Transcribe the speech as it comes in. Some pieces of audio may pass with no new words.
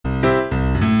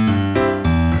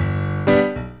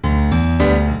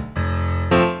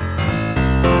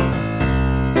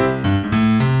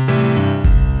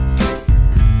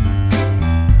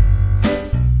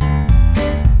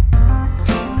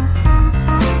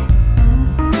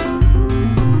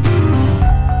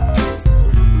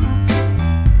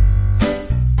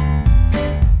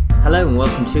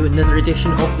welcome to another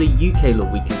edition of the UK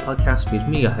Law Weekly podcast with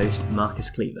me, your host, Marcus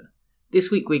Cleaver.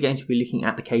 This week we're going to be looking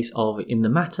at the case of In the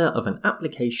Matter of an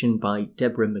Application by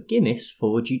Deborah McGuinness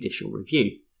for Judicial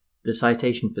Review. The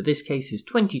citation for this case is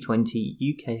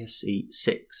 2020 UKSC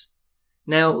 6.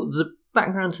 Now, the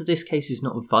background to this case is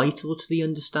not vital to the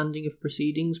understanding of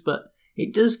proceedings, but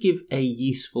it does give a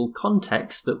useful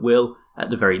context that will, at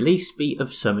the very least, be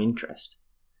of some interest.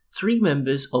 3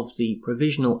 members of the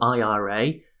Provisional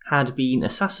IRA had been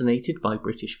assassinated by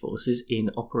British forces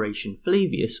in Operation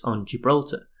Flavius on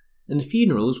Gibraltar, and the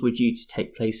funerals were due to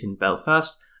take place in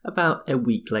Belfast about a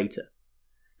week later.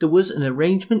 There was an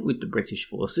arrangement with the British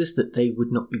forces that they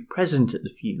would not be present at the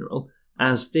funeral,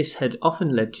 as this had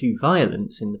often led to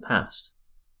violence in the past.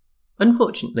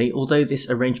 Unfortunately, although this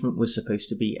arrangement was supposed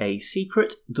to be a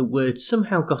secret, the word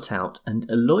somehow got out and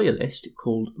a loyalist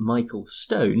called Michael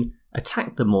Stone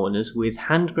attacked the mourners with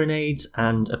hand grenades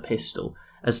and a pistol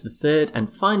as the third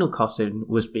and final coffin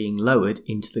was being lowered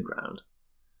into the ground.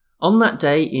 On that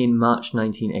day in March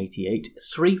 1988,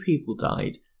 3 people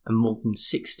died and more than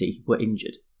 60 were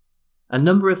injured. A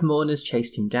number of mourners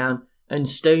chased him down, and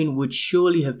Stone would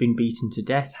surely have been beaten to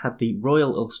death had the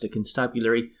Royal Ulster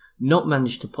Constabulary not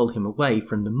managed to pull him away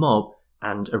from the mob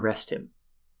and arrest him.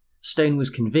 Stone was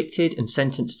convicted and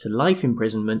sentenced to life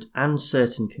imprisonment and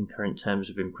certain concurrent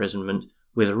terms of imprisonment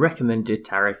with a recommended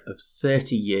tariff of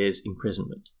 30 years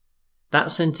imprisonment.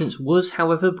 That sentence was,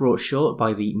 however, brought short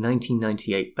by the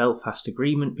 1998 Belfast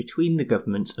Agreement between the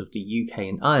governments of the UK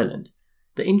and Ireland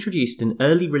that introduced an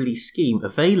early release scheme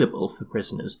available for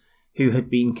prisoners who had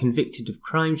been convicted of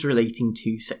crimes relating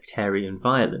to sectarian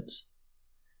violence.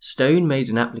 Stone made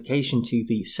an application to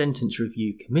the Sentence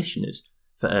Review Commissioners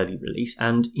for early release,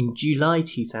 and in July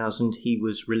 2000 he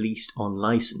was released on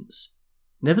licence.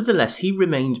 Nevertheless, he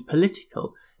remained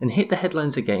political and hit the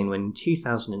headlines again when in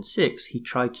 2006 he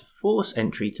tried to force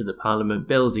entry to the Parliament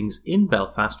buildings in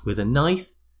Belfast with a knife,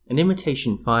 an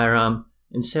imitation firearm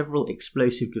and several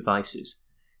explosive devices,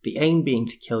 the aim being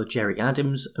to kill Gerry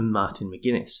Adams and Martin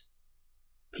McGuinness.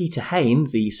 Peter Hain,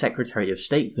 the Secretary of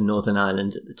State for Northern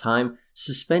Ireland at the time,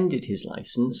 suspended his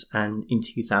licence, and in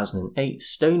 2008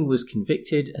 Stone was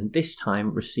convicted and this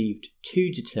time received 2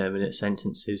 determinate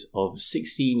sentences of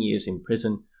 16 years in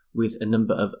prison, with a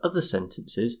number of other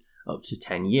sentences, up to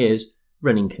 10 years,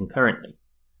 running concurrently.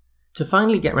 To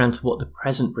finally get round to what the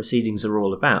present proceedings are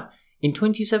all about, in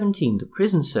 2017 the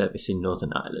Prison Service in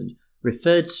Northern Ireland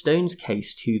referred Stone's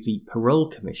case to the Parole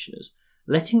Commissioners,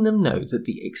 letting them know that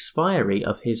the expiry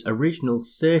of his original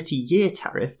 30-year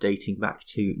tariff dating back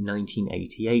to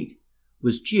 1988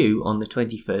 was due on the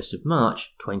 21st of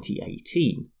March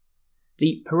 2018.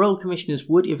 The Parole Commissioners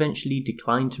would eventually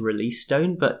decline to release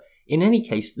Stone, but in any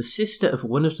case, the sister of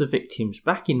one of the victims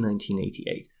back in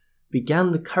 1988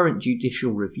 began the current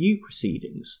judicial review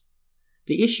proceedings.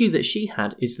 The issue that she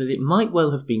had is that it might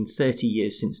well have been 30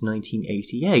 years since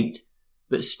 1988,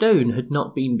 but Stone had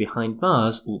not been behind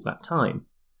bars all that time.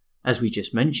 As we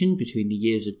just mentioned, between the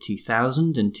years of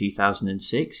 2000 and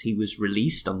 2006, he was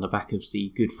released on the back of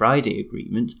the Good Friday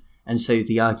Agreement, and so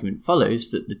the argument follows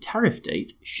that the tariff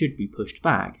date should be pushed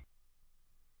back.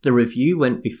 The review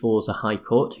went before the High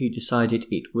Court, who decided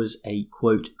it was a,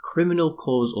 quote, criminal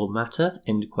cause or matter,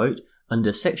 end quote,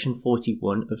 under Section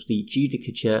 41 of the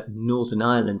Judicature Northern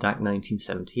Ireland Act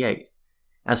 1978.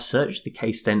 As such, the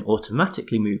case then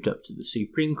automatically moved up to the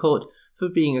Supreme Court for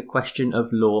being a question of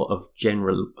law of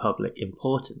general public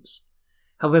importance.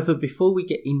 However, before we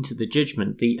get into the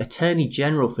judgment, the Attorney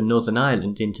General for Northern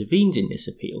Ireland intervened in this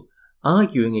appeal,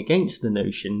 arguing against the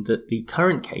notion that the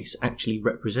current case actually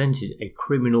represented a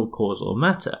criminal cause or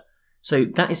matter, so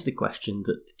that is the question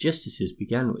that the justices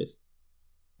began with.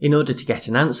 In order to get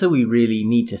an answer, we really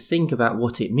need to think about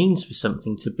what it means for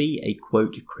something to be a,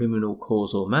 quote, criminal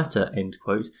cause or matter, end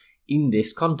quote, in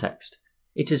this context.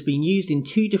 It has been used in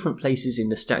 2 different places in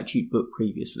the statute book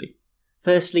previously.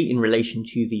 Firstly, in relation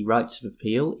to the rights of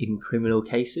appeal in criminal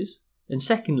cases, and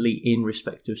secondly, in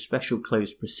respect of special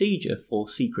closed procedure for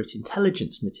secret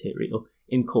intelligence material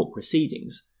in court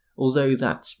proceedings, although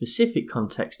that specific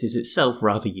context is itself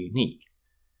rather unique.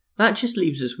 That just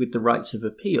leaves us with the rights of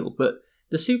appeal, but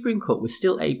the Supreme Court was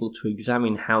still able to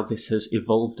examine how this has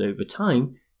evolved over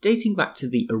time, dating back to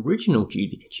the original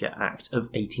Judicature Act of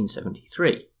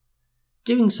 1873.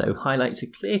 Doing so highlights a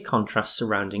clear contrast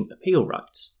surrounding appeal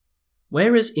rights.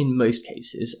 Whereas in most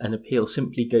cases an appeal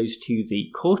simply goes to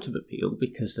the Court of Appeal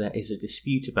because there is a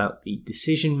dispute about the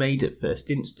decision made at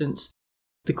first instance,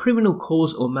 the criminal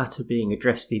cause or matter being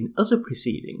addressed in other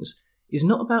proceedings is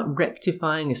not about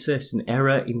rectifying a certain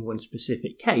error in one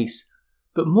specific case,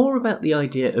 but more about the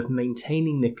idea of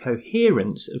maintaining the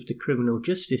coherence of the criminal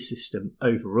justice system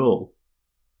overall.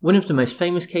 One of the most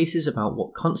famous cases about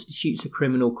what constitutes a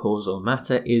criminal cause or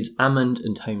matter is Ammond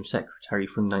and Home Secretary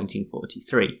from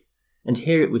 1943, and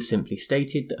here it was simply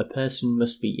stated that a person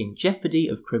must be in jeopardy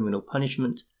of criminal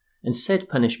punishment, and said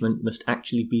punishment must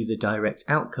actually be the direct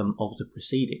outcome of the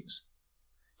proceedings.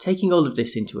 Taking all of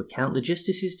this into account, the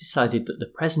justices decided that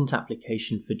the present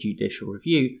application for judicial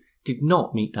review did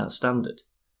not meet that standard.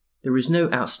 There is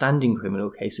no outstanding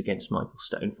criminal case against Michael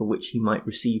Stone for which he might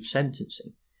receive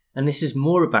sentencing, and this is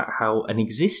more about how an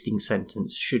existing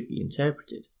sentence should be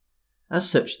interpreted. As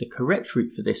such, the correct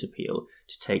route for this appeal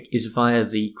to take is via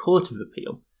the Court of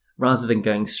Appeal, rather than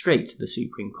going straight to the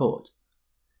Supreme Court.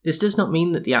 This does not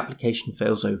mean that the application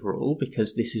fails overall,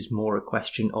 because this is more a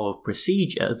question of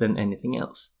procedure than anything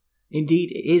else.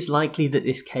 Indeed, it is likely that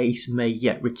this case may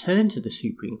yet return to the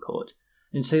Supreme Court,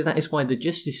 and so that is why the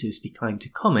justices declined to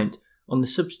comment on the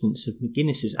substance of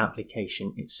McGuinness's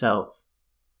application itself.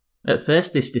 At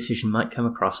first, this decision might come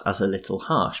across as a little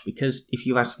harsh, because if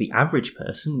you ask the average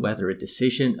person whether a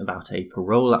decision about a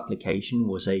parole application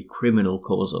was a criminal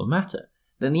cause or matter,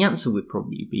 then the answer would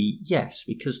probably be yes,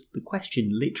 because the question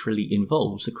literally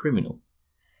involves a criminal.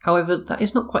 However, that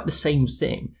is not quite the same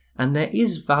thing, and there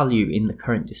is value in the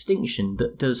current distinction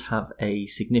that does have a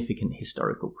significant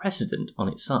historical precedent on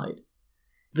its side.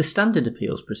 The standard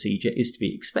appeals procedure is to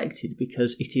be expected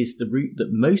because it is the route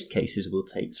that most cases will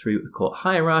take through a court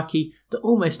hierarchy that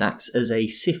almost acts as a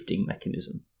sifting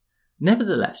mechanism.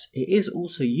 Nevertheless, it is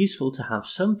also useful to have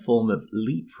some form of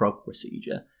leapfrog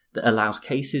procedure that allows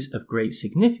cases of great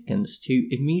significance to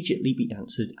immediately be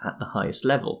answered at the highest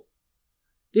level.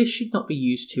 This should not be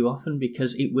used too often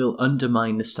because it will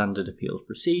undermine the standard appeals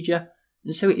procedure,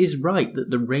 and so it is right that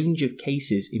the range of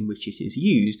cases in which it is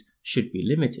used should be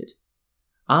limited.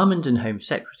 Ammond and Home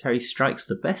Secretary strikes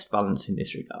the best balance in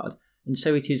this regard, and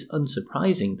so it is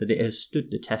unsurprising that it has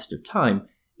stood the test of time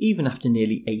even after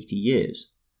nearly 80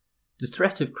 years. The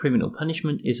threat of criminal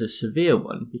punishment is a severe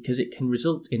one because it can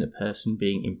result in a person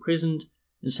being imprisoned,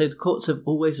 and so the courts have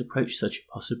always approached such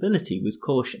a possibility with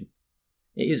caution.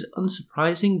 It is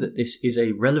unsurprising that this is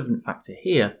a relevant factor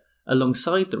here,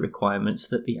 alongside the requirements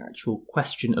that the actual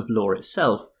question of law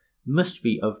itself must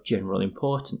be of general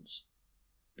importance.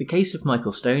 The case of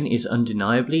Michael Stone is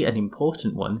undeniably an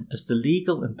important one, as the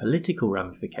legal and political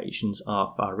ramifications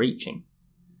are far-reaching.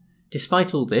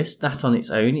 Despite all this, that on its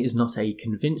own is not a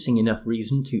convincing enough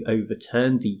reason to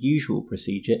overturn the usual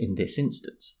procedure in this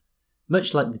instance.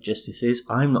 Much like the justices,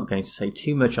 I'm not going to say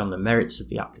too much on the merits of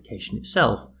the application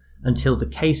itself until the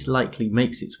case likely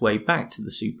makes its way back to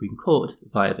the Supreme Court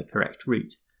via the correct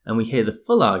route, and we hear the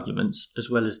full arguments as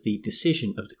well as the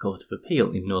decision of the Court of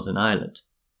Appeal in Northern Ireland.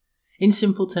 In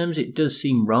simple terms, it does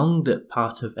seem wrong that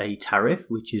part of a tariff,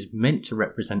 which is meant to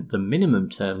represent the minimum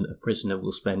term that a prisoner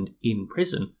will spend in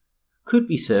prison, could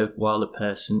be served while a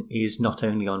person is not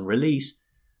only on release,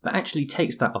 but actually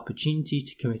takes that opportunity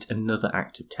to commit another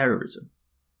act of terrorism.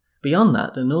 Beyond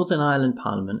that, the Northern Ireland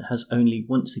Parliament has only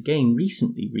once again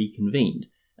recently reconvened,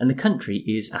 and the country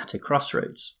is at a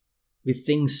crossroads. With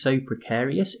things so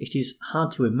precarious, it is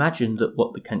hard to imagine that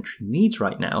what the country needs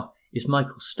right now is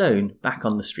Michael Stone back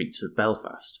on the streets of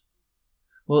Belfast.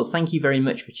 Well, thank you very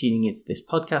much for tuning into this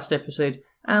podcast episode,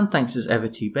 and thanks as ever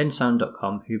to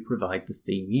bensound.com who provide the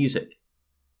theme music.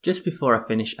 Just before I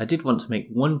finish, I did want to make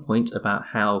one point about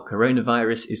how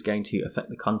coronavirus is going to affect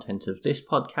the content of this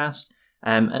podcast.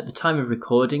 At the time of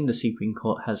recording, the Supreme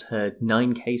Court has heard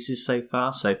 9 cases so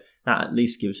far, so that at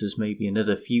least gives us maybe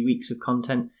another few weeks of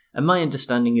content. And my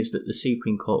understanding is that the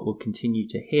Supreme Court will continue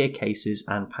to hear cases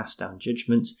and pass down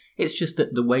judgments. It's just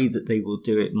that the way that they will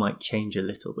do it might change a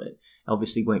little bit.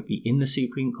 Obviously won't be in the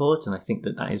Supreme Court, and I think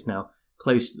that that is now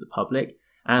closed to the public.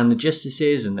 And the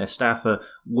justices and their staff are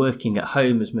working at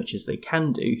home as much as they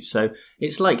can do, so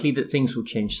it's likely that things will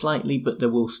change slightly, but there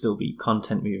will still be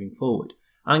content moving forward.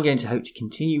 I'm going to hope to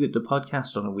continue with the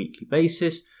podcast on a weekly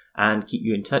basis and keep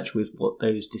you in touch with what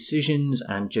those decisions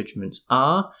and judgments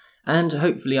are. And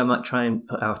hopefully I might try and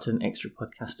put out an extra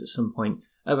podcast at some point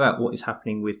about what is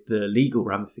happening with the legal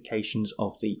ramifications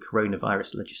of the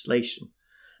coronavirus legislation.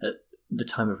 At the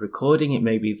time of recording, it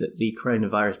may be that the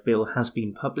coronavirus bill has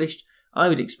been published. I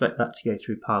would expect that to go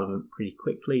through Parliament pretty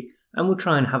quickly, and we'll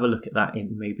try and have a look at that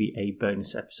in maybe a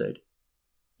bonus episode.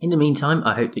 In the meantime,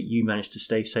 I hope that you manage to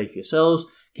stay safe yourselves,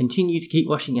 continue to keep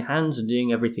washing your hands and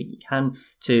doing everything you can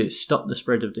to stop the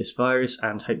spread of this virus,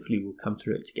 and hopefully we'll come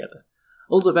through it together.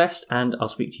 All the best, and I'll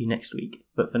speak to you next week.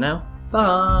 But for now,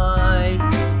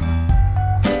 bye!